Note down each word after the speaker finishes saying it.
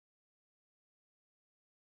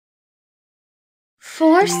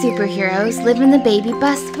Four superheroes live in the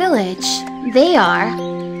BabyBus village. They are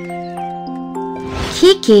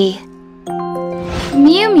Kiki,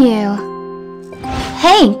 Mew Mew,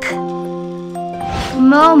 Hank,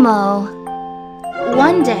 Momo.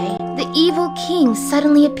 One day, the evil kings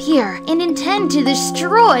suddenly appear and intend to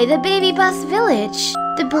destroy the BabyBus village.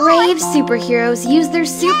 The brave superheroes use their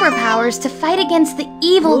superpowers to fight against the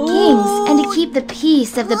evil kings and to keep the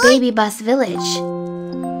peace of the BabyBus village.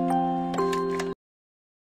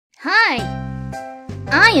 Hi,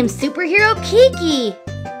 I am superhero Kiki.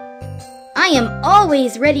 I am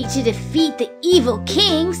always ready to defeat the evil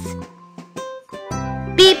kings.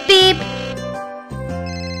 Beep beep.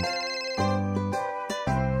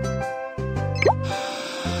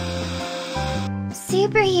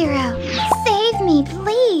 Superhero, save me,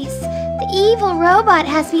 please. The evil robot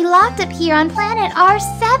has me locked up here on planet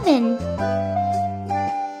R7.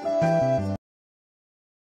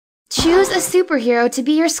 Choose a superhero to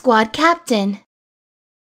be your squad captain.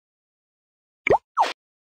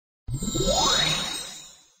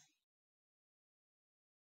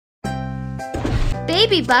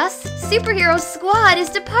 BabyBus Superhero Squad is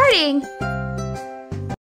departing.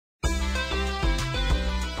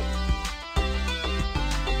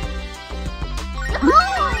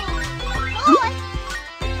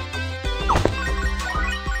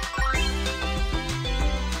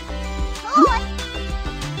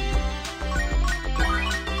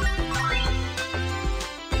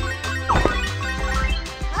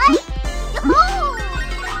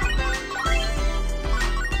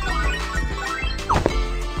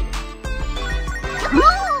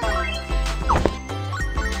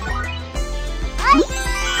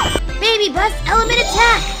 BabyBus element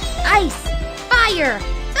attack! Ice, fire,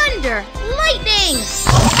 thunder, lightning!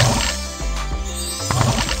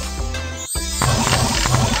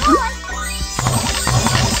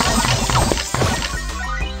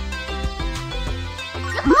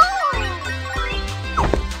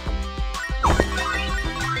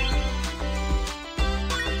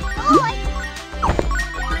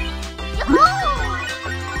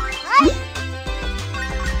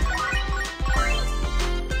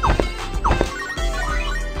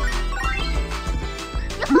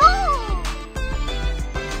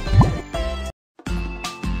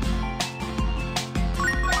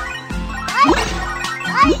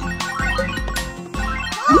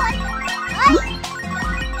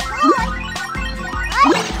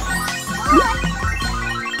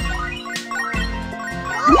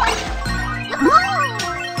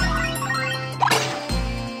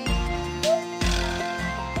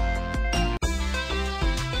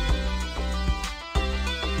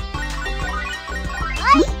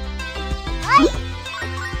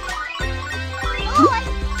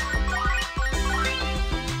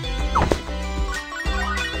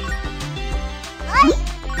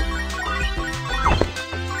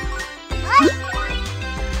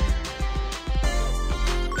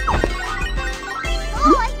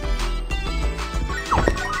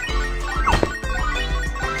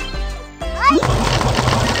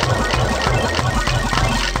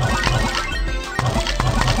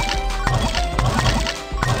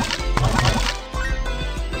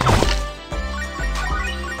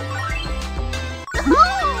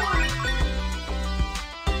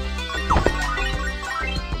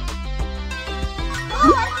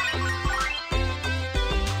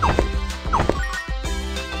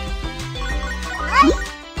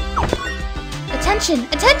 Attention!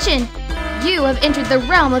 Attention! You have entered the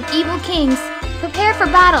realm of evil kings. Prepare for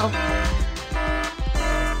battle.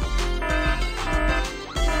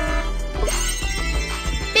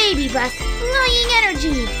 BabyBus flying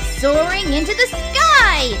energy, soaring into the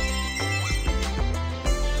sky!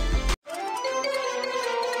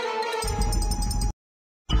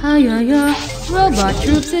 Hi-ya-ya, robot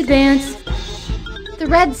troops advance. The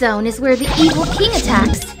red zone is where the evil king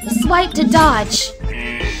attacks. Swipe to dodge.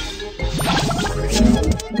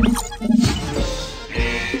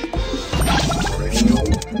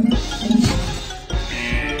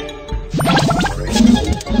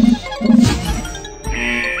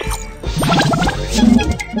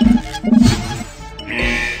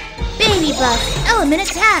 BabyBus element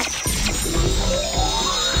attack.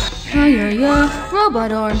 Hi-ya-ya,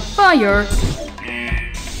 robot arm, fire.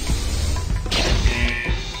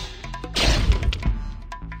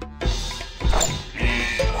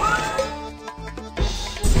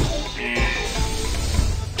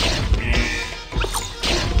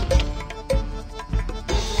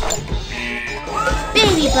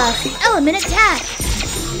 BabyBus element attack.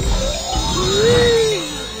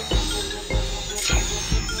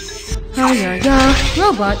 Hi-ya-ya,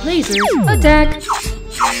 robot lasers, attack.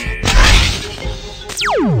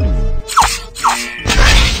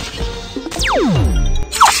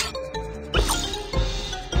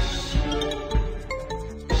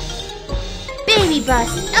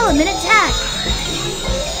 BabyBus, element attack!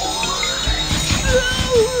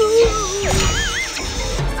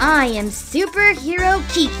 I am superhero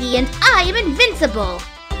Kiki and I am invincible!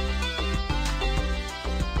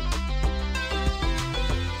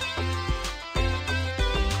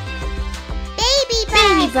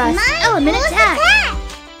 BabyBus, element attack!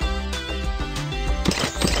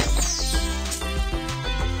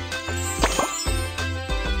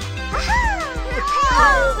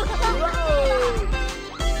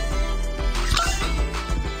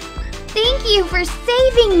 Thank you for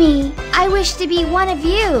saving me! I wish to be one of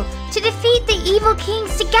you, to defeat the evil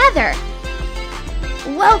kings together!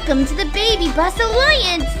 Welcome to the BabyBus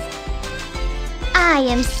Alliance! I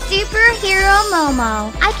am Superhero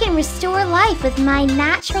Momo. I can restore life with my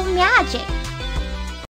natural magic.